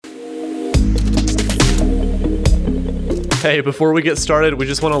Hey, before we get started, we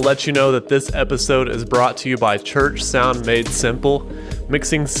just want to let you know that this episode is brought to you by Church Sound Made Simple.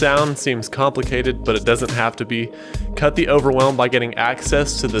 Mixing sound seems complicated, but it doesn't have to be. Cut the overwhelm by getting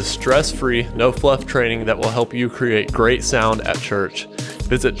access to the stress-free, no-fluff training that will help you create great sound at church.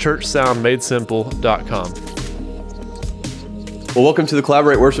 Visit churchsoundmadesimple.com. Well, welcome to the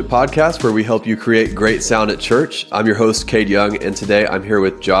Collaborate Worship Podcast, where we help you create great sound at church. I'm your host, Cade Young, and today I'm here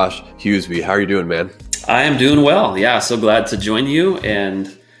with Josh Hughesby. How are you doing, man? I am doing well. Yeah, so glad to join you.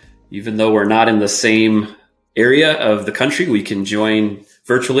 And even though we're not in the same area of the country, we can join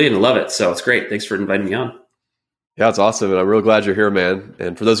virtually and love it. So it's great. Thanks for inviting me on. Yeah, it's awesome. And I'm real glad you're here, man.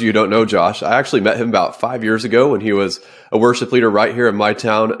 And for those of you who don't know Josh, I actually met him about 5 years ago when he was a worship leader right here in my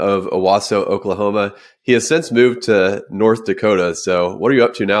town of Owasso, Oklahoma. He has since moved to North Dakota. So what are you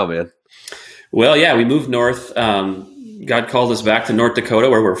up to now, man? Well, yeah, we moved north. God called us back to North Dakota,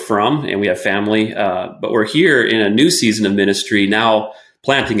 where we're from, and we have family. But we're here in a new season of ministry now,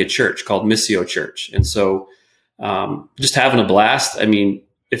 planting a church called Missio Church. And so just having a blast. I mean,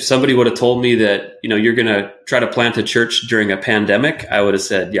 if somebody would have told me that, you're going to try to plant a church during a pandemic, I would have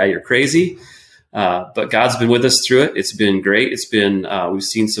said, yeah, you're crazy. But God's been with us through it. It's been great. It's been, we've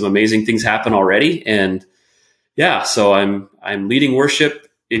seen some amazing things happen already. And yeah, so I'm leading worship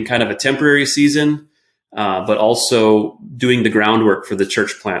in kind of a temporary season, but also doing the groundwork for the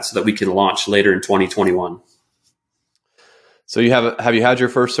church plant so that we can launch later in 2021. So have you had your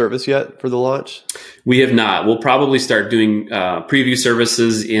first service yet for the launch? We have not. We'll probably start doing preview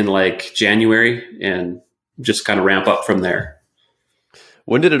services in like January and just kind of ramp up from there.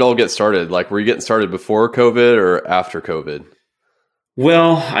 When did it all get started? Like, were you getting started before COVID or after COVID?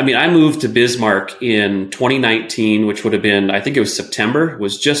 Well, I mean, I moved to Bismarck in 2019, which would have been, I think it was September,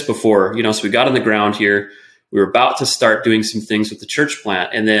 was just before, so we got on the ground here. We were about to start doing some things with the church plant.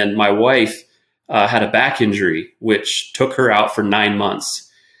 And then my wife had a back injury, which took her out for 9 months.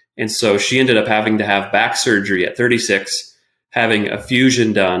 And so she ended up having to have back surgery at 36, having a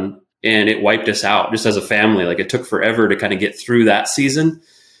fusion done, and it wiped us out just as a family. Like, it took forever to kind of get through that season.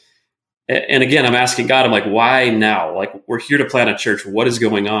 And again, I'm asking God, I'm like, why now? Like, we're here to plant a church. What is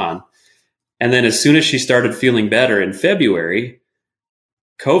going on? And then as soon as she started feeling better in February,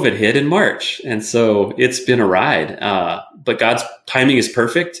 COVID hit in March. And so it's been a ride. But God's timing is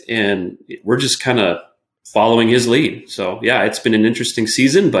perfect, and we're just kind of following his lead. So yeah, it's been an interesting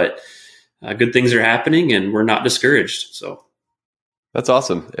season, but good things are happening, and we're not discouraged. So that's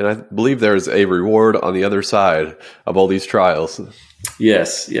awesome. And I believe there's a reward on the other side of all these trials.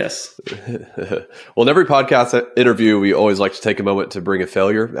 Yes. Well, in every podcast interview, we always like to take a moment to bring a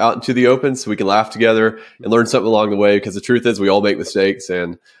failure out into the open so we can laugh together and learn something along the way, because the truth is we all make mistakes,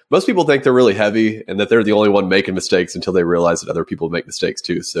 and most people think they're really heavy and that they're the only one making mistakes until they realize that other people make mistakes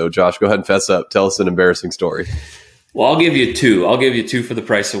too. So Josh, go ahead and fess up. Tell us an embarrassing story. Well, I'll give you two. I'll give you two for the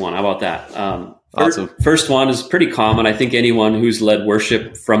price of one. How about that? Awesome. First one is pretty common. I think anyone who's led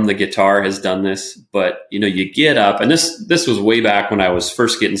worship from the guitar has done this, but you get up, and this was way back when I was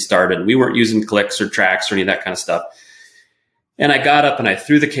first getting started. We weren't using clicks or tracks or any of that kind of stuff. And I got up and I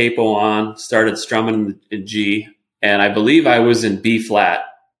threw the capo on, started strumming in G, and I believe I was in B flat.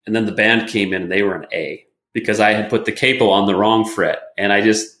 And then the band came in and they were in A because I had put the capo on the wrong fret. And I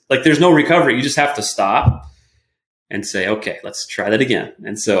just, there's no recovery. You just have to stop and say, okay, let's try that again.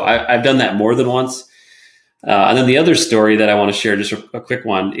 And so I've done that more than once. And then the other story that I want to share, just a quick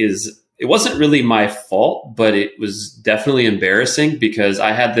one, is it wasn't really my fault, but it was definitely embarrassing because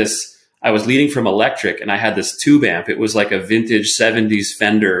I was leading from electric, and I had this tube amp. It was like a vintage 70s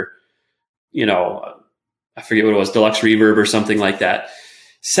Fender, I forget what it was, Deluxe Reverb or something like that.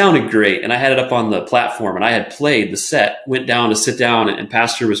 Sounded great. And I had it up on the platform, and I had played the set, went down to sit down, and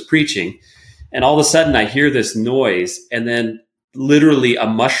Pastor was preaching. And all of a sudden I hear this noise, and then literally a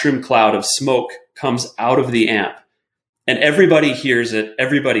mushroom cloud of smoke comes out of the amp, and everybody hears it.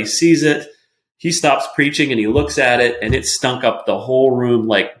 Everybody sees it. He stops preaching and he looks at it, and it stunk up the whole room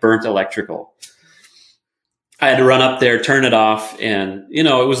like burnt electrical. I had to run up there, turn it off, and, it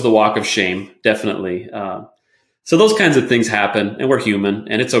was the walk of shame, definitely. So those kinds of things happen, and we're human,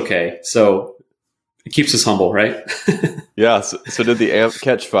 and it's okay. So it keeps us humble, right? Yeah. So did the amp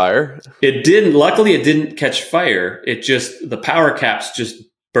catch fire? It didn't. Luckily, it didn't catch fire. It just, the power caps just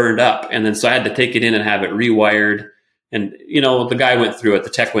burned up. And then so I had to take it in and have it rewired. And, the guy went through it, the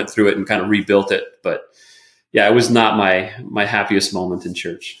tech went through it and kind of rebuilt it. But yeah, it was not my happiest moment in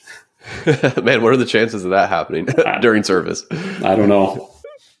church. Man, what are the chances of that happening during service? I don't know.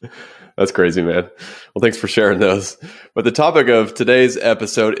 That's crazy, man. Well, thanks for sharing those. But the topic of today's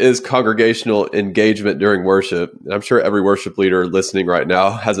episode is congregational engagement during worship. And I'm sure every worship leader listening right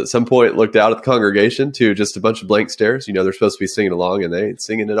now has at some point looked out at the congregation to just a bunch of blank stares. You know, they're supposed to be singing along and they ain't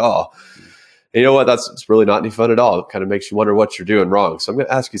singing at all. And you know what? It's really not any fun at all. It kind of makes you wonder what you're doing wrong. So I'm going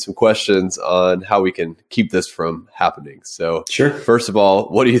to ask you some questions on how we can keep this from happening. So sure. First of all,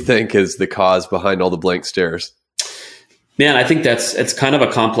 what do you think is the cause behind all the blank stares? Man, I think it's kind of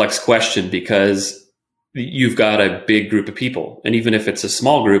a complex question because you've got a big group of people. And even if it's a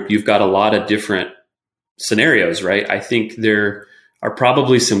small group, you've got a lot of different scenarios, right? I think there are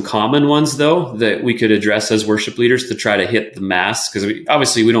probably some common ones, though, that we could address as worship leaders to try to hit the mass. Because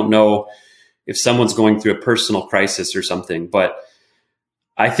obviously we don't know if someone's going through a personal crisis or something. But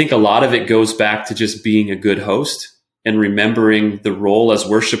I think a lot of it goes back to just being a good host and remembering the role as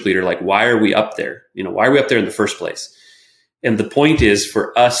worship leader. Like, why are we up there? You know, why are we up there in the first place? And the point is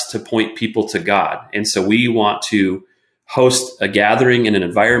for us to point people to God. And so we want to host a gathering in an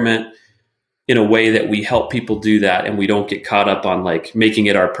environment in a way that we help people do that. And we don't get caught up on like making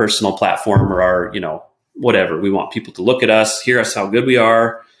it our personal platform or our, you know, whatever. We want people to look at us, hear us, how good we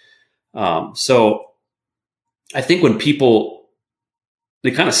are. So I think when people,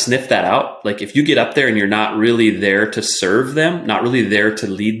 they kind of sniff that out. Like if you get up there and you're not really there to serve them, not really there to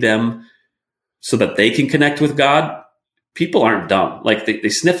lead them so that they can connect with God, people aren't dumb. Like they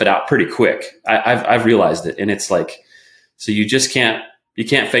sniff it out pretty quick. I've realized it. And it's like, so you can't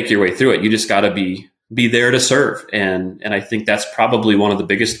fake your way through it. You just got to be there to serve. And I think that's probably one of the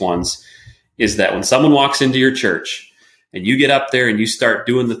biggest ones is that when someone walks into your church and you get up there and you start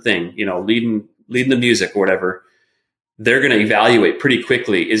doing the thing, you know, leading the music or whatever, they're going to evaluate pretty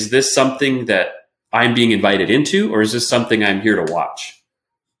quickly. Is this something that I'm being invited into, or is this something I'm here to watch?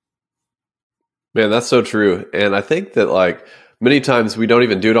 Man, that's so true. And I think that like many times we don't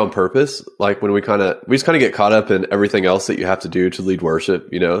even do it on purpose. Like when we just kind of get caught up in everything else that you have to do to lead worship.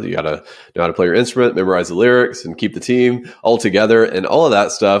 You know, you got to know how to play your instrument, memorize the lyrics, and keep the team all together and all of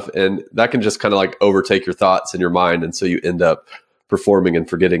that stuff. And that can just kind of like overtake your thoughts and your mind. And so you end up performing and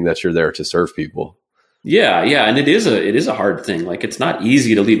forgetting that you're there to serve people. Yeah. And it is a hard thing. Like it's not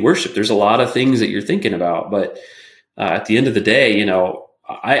easy to lead worship. There's a lot of things that you're thinking about, but at the end of the day, you know,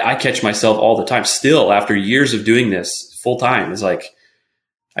 I catch myself all the time still after years of doing this full time. It's like,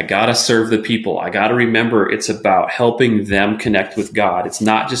 I got to serve the people. I got to remember it's about helping them connect with God. It's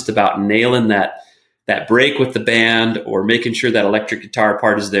not just about nailing that break with the band or making sure that electric guitar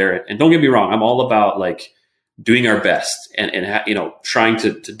part is there. And don't get me wrong, I'm all about like doing our best and you know, trying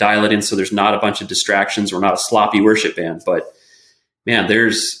to dial it in so there's not a bunch of distractions. We're not a sloppy worship band, but man,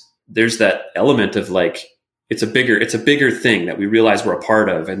 there's that element of like, it's a bigger thing that we realize we're a part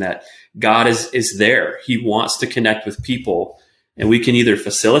of, and that God is there. He wants to connect with people, and we can either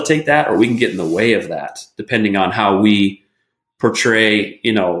facilitate that or we can get in the way of that, depending on how we portray,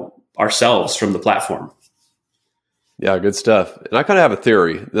 you know, ourselves from the platform. Yeah, good stuff. And I kind of have a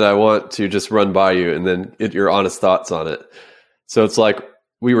theory that I want to just run by you and then get your honest thoughts on it. So it's like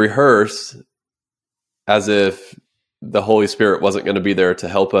we rehearse as if the Holy Spirit wasn't going to be there to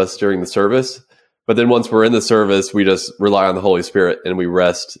help us during the service. But then once we're in the service, we just rely on the Holy Spirit and we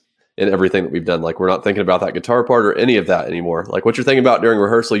rest in everything that we've done. Like we're not thinking about that guitar part or any of that anymore. Like what you're thinking about during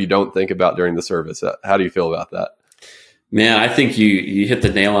rehearsal, you don't think about during the service. How do you feel about that? Man, I think you hit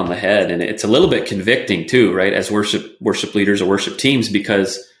the nail on the head, and it's a little bit convicting too, right? As worship leaders or worship teams,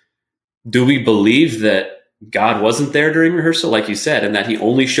 because do we believe that God wasn't there during rehearsal, like you said, and that he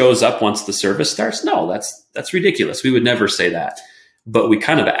only shows up once the service starts? No, that's ridiculous. We would never say that. But we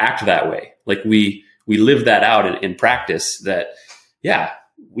kind of act that way. Like we live that out in practice that, yeah,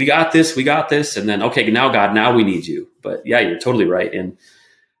 we got this. And then, okay, now God, now we need you. But yeah, you're totally right. And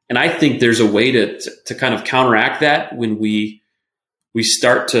I think there's a way to kind of counteract that when we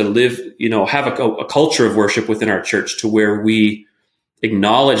start to live, you know, have a culture of worship within our church to where we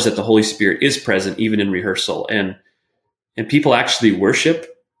acknowledge that the Holy Spirit is present even in rehearsal, and people actually worship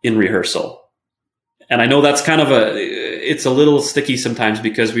in rehearsal. And I know that's kind of it's a little sticky sometimes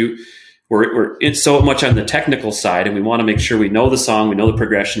because we're in so much on the technical side, and we want to make sure we know the song, we know the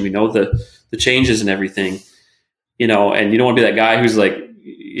progression, we know the changes and everything, you know, and you don't want to be that guy who's like,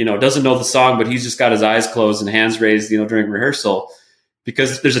 you know, doesn't know the song, but he's just got his eyes closed and hands raised, you know, during rehearsal,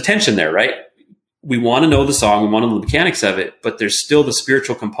 because there's a tension there, right? We want to know the song, we want to know the mechanics of it, but there's still the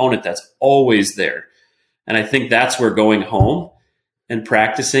spiritual component that's always there. And I think that's where going home and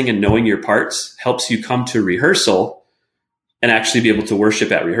practicing and knowing your parts helps you come to rehearsal and actually be able to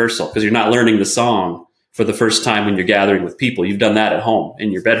worship at rehearsal, because you're not learning the song for the first time when you're gathering with people. You've done that at home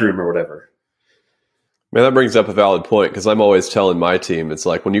in your bedroom or whatever. Man, that brings up a valid point because I'm always telling my team, it's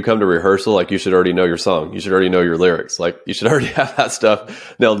like when you come to rehearsal, like you should already know your song. You should already know your lyrics. Like you should already have that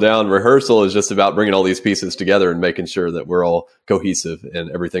stuff nailed down. Rehearsal is just about bringing all these pieces together and making sure that we're all cohesive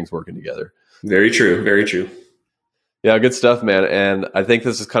and everything's working together. Very true. Very true. Yeah, good stuff, man. And I think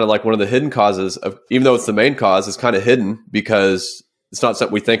this is kind of like one of the hidden causes of, even though it's the main cause, it's kind of hidden because it's not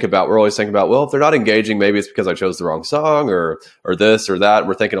something we think about. We're always thinking about, well, if they're not engaging, maybe it's because I chose the wrong song or this or that. And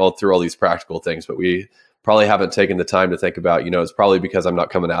we're thinking all through all these practical things, but we probably haven't taken the time to think about, it's probably because I'm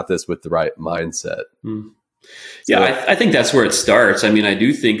not coming at this with the right mindset. Yeah, I think that's where it starts. I mean, I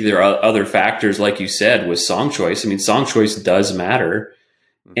do think there are other factors, like you said, with song choice. I mean, song choice does matter.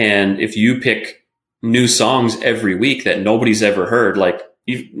 And if you pick new songs every week that nobody's ever heard, like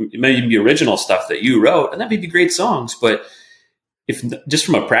maybe the original stuff that you wrote, and that may be great songs, but if just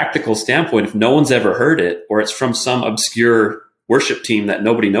from a practical standpoint, if no one's ever heard it, or it's from some obscure worship team that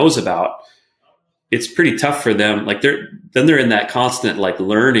nobody knows about, it's pretty tough for them. Like they're in that constant like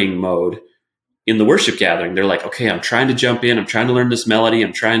learning mode in the worship gathering. They're like, okay, I'm trying to jump in. I'm trying to learn this melody.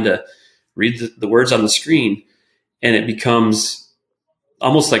 I'm trying to read the words on the screen. And it becomes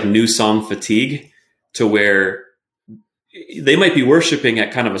almost like new song fatigue, to where they might be worshiping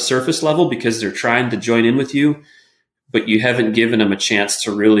at kind of a surface level because they're trying to join in with you, but you haven't given them a chance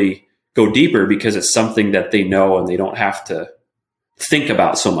to really go deeper because it's something that they know and they don't have to think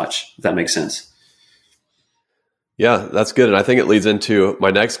about so much, if that makes sense. Yeah, that's good. And I think it leads into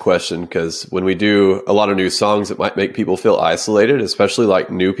my next question, because when we do a lot of new songs, it might make people feel isolated, especially like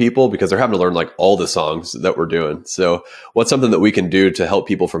new people, because they're having to learn like all the songs that we're doing. So what's something that we can do to help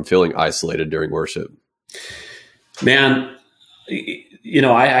people from feeling isolated during worship? Man,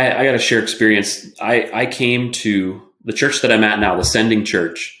 I got to share experience. I came to the church that I'm at now, the Sending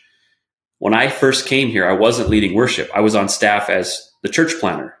Church. When I first came here, I wasn't leading worship. I was on staff as the church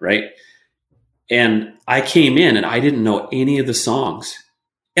planner, right? And I came in and I didn't know any of the songs.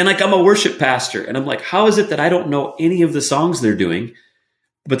 And like, I'm a worship pastor. And I'm like, how is it that I don't know any of the songs they're doing?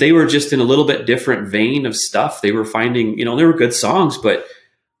 But they were just in a little bit different vein of stuff. They were finding, they were good songs,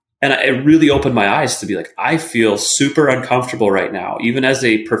 and it really opened my eyes to be like, I feel super uncomfortable right now. Even as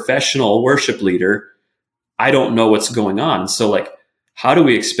a professional worship leader, I don't know what's going on. So like, how do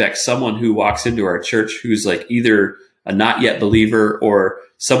we expect someone who walks into our church who's like either a not yet believer or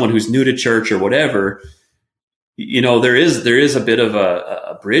someone who's new to church or whatever, there is a bit of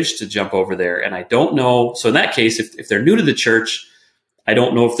a bridge to jump over there. And I don't know. So in that case, if they're new to the church, I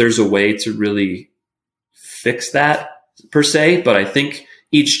don't know if there's a way to really fix that per se, but I think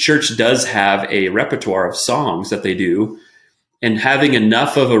each church does have a repertoire of songs that they do, and having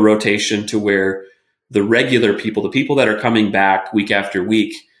enough of a rotation to where the regular people, the people that are coming back week after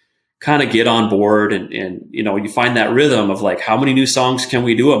week, kind of get on board and you find that rhythm of like, how many new songs can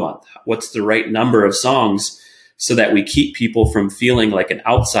we do a month? What's the right number of songs so that we keep people from feeling like an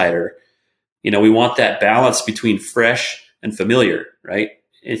outsider? We want that balance between fresh and familiar, right?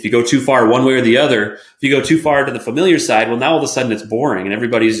 If you go too far one way or the other, if you go too far to the familiar side, well, now all of a sudden it's boring and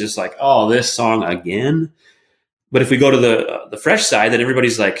everybody's just like, oh, this song again. But if we go to the fresh side, then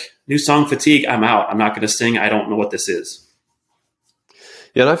everybody's like, new song fatigue, I'm out. I'm not going to sing. I don't know what this is.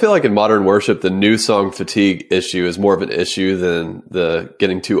 Yeah, and I feel like in modern worship, the new song fatigue issue is more of an issue than the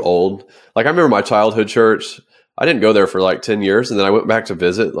getting too old. Like I remember my childhood church, I didn't go there for like 10 years. And then I went back to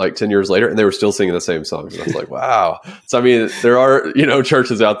visit like 10 years later and they were still singing the same songs. And I was like, wow. So, I mean, there are,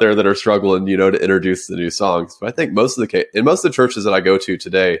 churches out there that are struggling, to introduce the new songs. But I think in most of the churches that I go to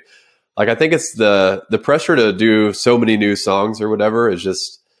today, like, I think it's the pressure to do so many new songs or whatever is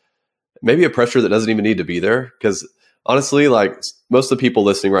just maybe a pressure that doesn't even need to be there. Because honestly, like most of the people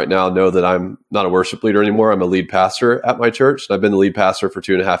listening right now know that I'm not a worship leader anymore. I'm a lead pastor at my church. And I've been the lead pastor for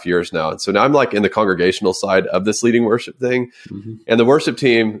 2.5 years now. And so now I'm like in the congregational side of this leading worship thing. Mm-hmm. And the worship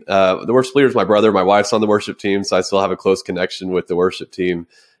team, the worship leader is my brother. My wife's on the worship team. So I still have a close connection with the worship team.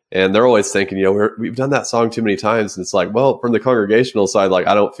 And they're always thinking, we've done that song too many times. And it's like, well, from the congregational side, like,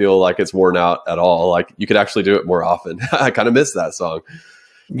 I don't feel like it's worn out at all. Like you could actually do it more often. I kind of miss that song.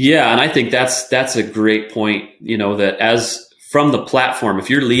 Yeah. And I think that's a great point, that as from the platform, if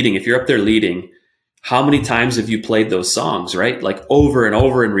you're up there leading, how many times have you played those songs, right? Like over and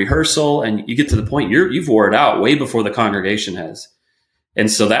over in rehearsal, and you get to the point you've wore it out way before the congregation has. And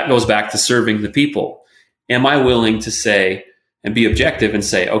so that goes back to serving the people. Am I willing to say and be objective and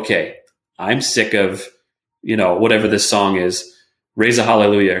say, okay, I'm sick of, whatever this song is, Raise a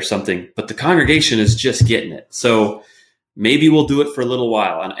Hallelujah or something, but the congregation is just getting it. So maybe we'll do it for a little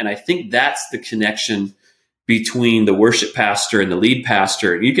while. And I think that's the connection between the worship pastor and the lead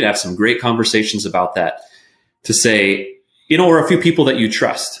pastor. And you could have some great conversations about that, to say, or a few people that you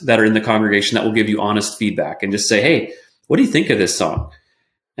trust that are in the congregation that will give you honest feedback and just say, hey, what do you think of this song?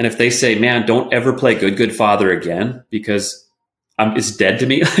 And if they say, man, don't ever play Good, Good Father again because it's dead to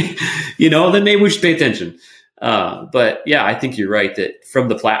me, then maybe we should pay attention. But yeah, I think you're right that from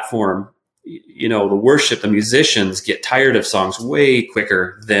the platform, the worship, the musicians get tired of songs way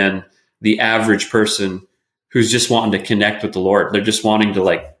quicker than the average person who's just wanting to connect with the Lord. They're just wanting to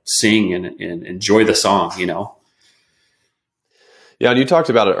like sing and enjoy the song, Yeah, and you talked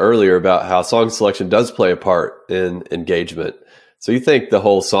about it earlier about how song selection does play a part in engagement. So you think the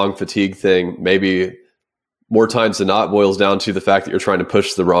whole song fatigue thing maybe more times than not boils down to the fact that you're trying to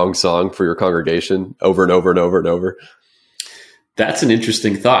push the wrong song for your congregation over and over and over and over? That's an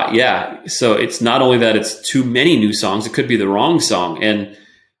interesting thought. Yeah. So it's not only that it's too many new songs, it could be the wrong song. And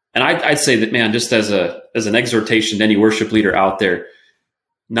I'd say that, man, just as an exhortation to any worship leader out there,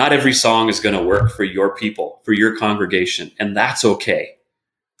 not every song is going to work for your people, for your congregation, and that's okay.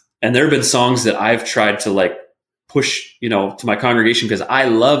 And there have been songs that I've tried to like push, to my congregation because I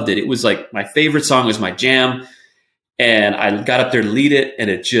loved it. It was like my favorite song, was my jam, and I got up there to lead it, and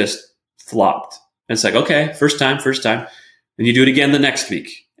it just flopped. And it's like, okay, first time. And you do it again the next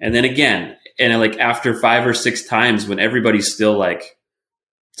week, and then again. And like after 5 or 6 times, when everybody's still like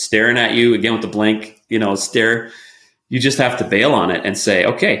staring at you again with the blank, stare, you just have to bail on it and say,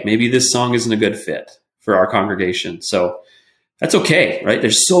 okay, maybe this song isn't a good fit for our congregation. So that's okay, right?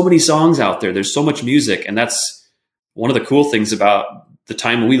 There's so many songs out there. There's so much music. And that's one of the cool things about the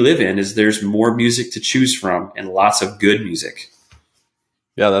time we live in is there's more music to choose from and lots of good music.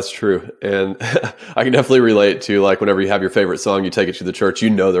 Yeah, that's true. And I can definitely relate to like whenever you have your favorite song, you take it to the church, they're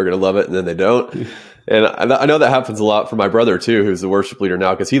going to love it, and then they don't. And I know that happens a lot for my brother too, who's the worship leader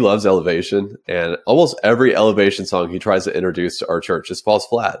now, because he loves Elevation, and almost every Elevation song he tries to introduce to our church just falls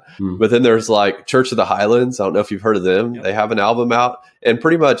flat. But then there's like Church of the Highlands. I don't know if you've heard of them. Yep. They have an album out, and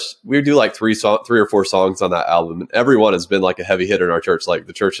pretty much we do like 3 or 4 songs on that album, and every one has been like a heavy hitter in our church. Like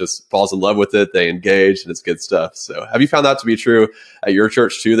the church just falls in love with it, they engage, and it's good stuff. So have you found that to be true at your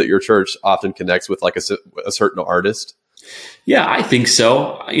church too, that your church often connects with like a certain artist? Yeah, I think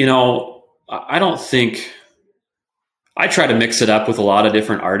so. I don't think I try to mix it up with a lot of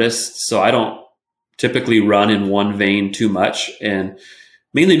different artists. So I don't typically run in one vein too much. And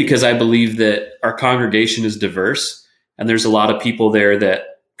mainly because I believe that our congregation is diverse and there's a lot of people there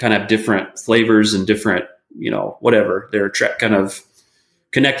that kind of have different flavors and different, whatever, they're kind of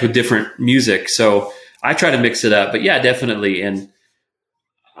connect with different music. So I try to mix it up, but yeah, definitely. And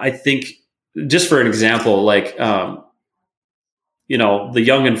I think just for an example, like, the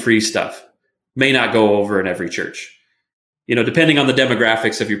young and free stuff may not go over in every church, depending on the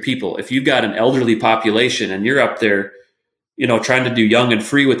demographics of your people. If you've got an elderly population and you're up there, trying to do young and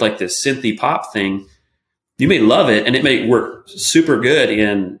free with like this synthy pop thing, you may love it and it may work super good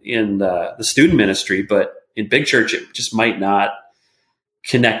in the student ministry, but in big church, it just might not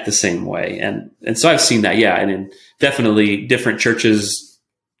connect the same way. And so I've seen that. Yeah. And definitely different churches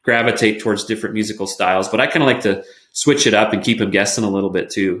gravitate towards different musical styles, but I kind of like to switch it up and keep them guessing a little bit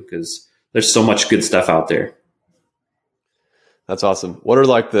too, because there's so much good stuff out there. That's awesome. What are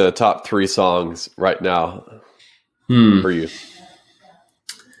like the top 3 songs right now for you?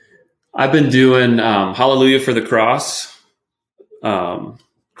 I've been doing Hallelujah for the Cross.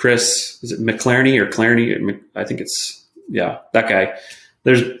 Chris, is it McClarney or Clarney? I think it's, that guy.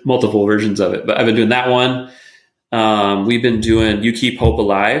 There's multiple versions of it, but I've been doing that one. We've been doing You Keep Hope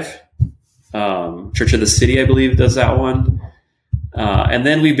Alive. Church of the City, I believe, does that one. And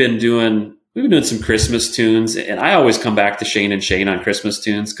then we've been doing some Christmas tunes, and I always come back to Shane and Shane on Christmas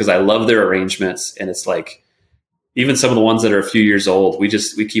tunes because I love their arrangements. And it's like, even some of the ones that are a few years old, we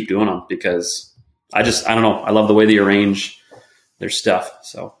keep doing them because I don't know. I love the way they arrange their stuff.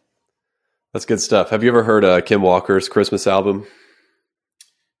 So that's good stuff. Have you ever heard Kim Walker's Christmas album?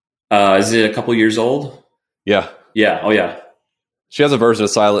 Is it a couple years old? Yeah. Yeah. Oh yeah. She has a version of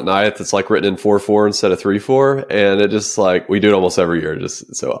Silent Night that's like written in 4/4 instead of 3/4, and it just like we do it almost every year.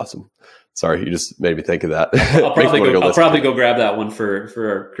 It's so awesome. Sorry, you just made me think of that. I'll probably go grab that one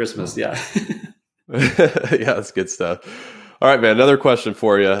for Christmas. Yeah. Yeah, that's good stuff. All right, man. Another question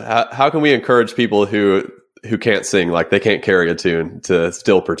for you: How can we encourage people who can't sing, like they can't carry a tune, to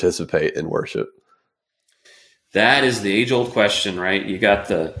still participate in worship? That is the age-old question, right? You got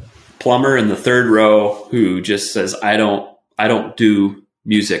the plumber in the third row who just says, I don't do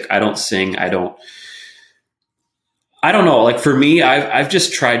music. I don't sing. I don't know. Like for me, I've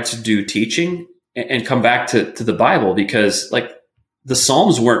just tried to do teaching and come back to the Bible, because like the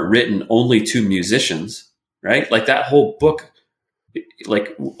Psalms weren't written only to musicians, right? Like that whole book,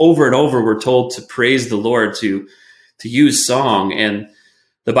 like over and over, we're told to praise the Lord, to to use song. And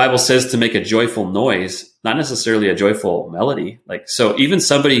the Bible says to make a joyful noise, not necessarily a joyful melody. Like, so even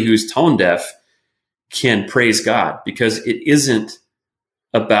somebody who's tone deaf can praise God, because it isn't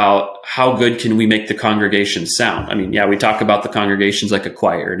about how good can we make the congregation sound. I mean, yeah, we talk about the congregations like a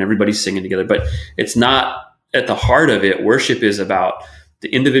choir and everybody's singing together, but it's not at the heart of it. Worship is about the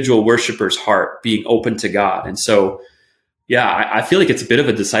individual worshiper's heart being open to God. And so, yeah, I feel like it's a bit of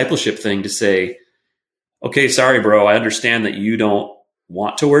a discipleship thing to say, okay, sorry, bro, I understand that you don't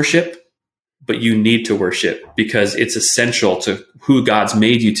want to worship, but you need to worship because it's essential to who God's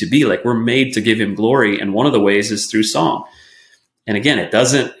made you to be. Like, we're made to give him glory. And one of the ways is through song. And again, it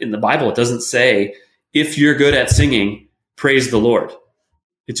doesn't, in the Bible, it doesn't say, if you're good at singing, praise the Lord.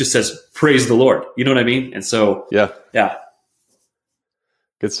 It just says, praise the Lord. You know what I mean? And so, yeah.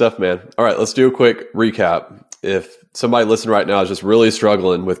 Good stuff, man. All right, let's do a quick recap. If somebody listening right now is just really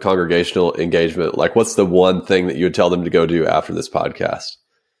struggling with congregational engagement, like, what's the one thing that you would tell them to go do after this podcast?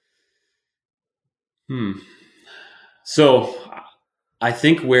 So I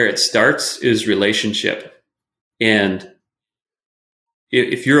think where it starts is relationship. And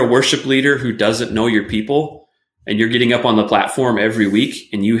if you're a worship leader who doesn't know your people and you're getting up on the platform every week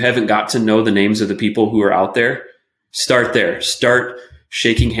and you haven't got to know the names of the people who are out there, start there. Start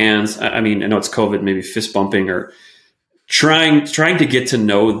shaking hands. I mean, I know it's COVID, maybe fist bumping or trying to get to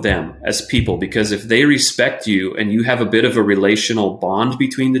know them as people, because if they respect you and you have a bit of a relational bond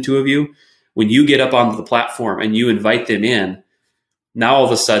between the two of you, when you get up on the platform and you invite them in, now all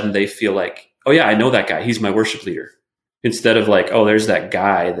of a sudden they feel like, oh yeah, I know that guy. He's my worship leader. Instead of like, oh, there's that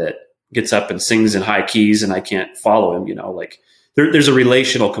guy that gets up and sings in high keys and I can't follow him, like there's a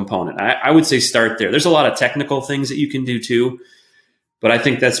relational component. I would say start there. There's a lot of technical things that you can do too, but I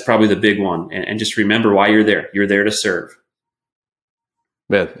think that's probably the big one. And just remember why you're there. You're there to serve.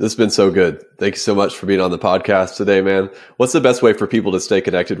 Man, this has been so good. Thank you so much for being on the podcast today, man. What's the best way for people to stay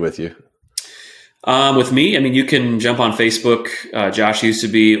connected with you? With me, I mean, you can jump on Facebook, Josh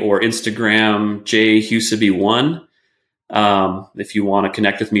Huseby, or Instagram, jhuseby1. If you want to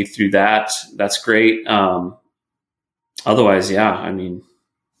connect with me through that, that's great. Otherwise, yeah, I mean.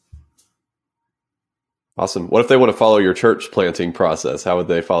 Awesome. What if they want to follow your church planting process? How would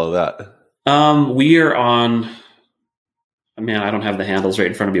they follow that? We are on, man, I don't have the handles right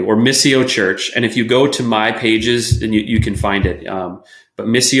in front of me. We're Missio Church. And if you go to my pages, then you can find it. But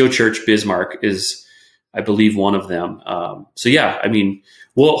Missio Church Bismarck is, I believe, one of them. So yeah, I mean,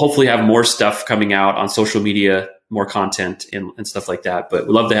 we'll hopefully have more stuff coming out on social media, more content and stuff like that. But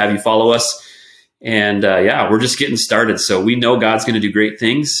we'd love to have you follow us. And yeah, we're just getting started. So we know God's going to do great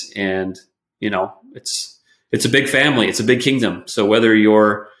things. And, it's a big family. It's a big kingdom. So whether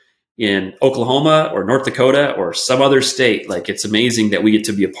you're in Oklahoma or North Dakota or some other state, like, it's amazing that we get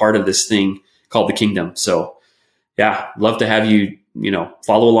to be a part of this thing called the kingdom. So yeah, love to have you,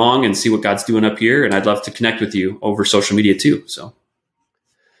 follow along and see what God's doing up here. And I'd love to connect with you over social media too. So.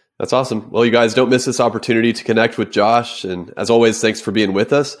 That's awesome. Well, you guys, don't miss this opportunity to connect with Josh. And as always, thanks for being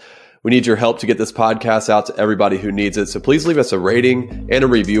with us. We need your help to get this podcast out to everybody who needs it. So please leave us a rating and a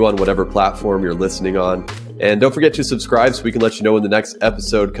review on whatever platform you're listening on. And don't forget to subscribe so we can let you know when the next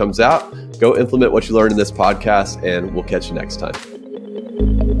episode comes out. Go implement what you learned in this podcast, and we'll catch you next time.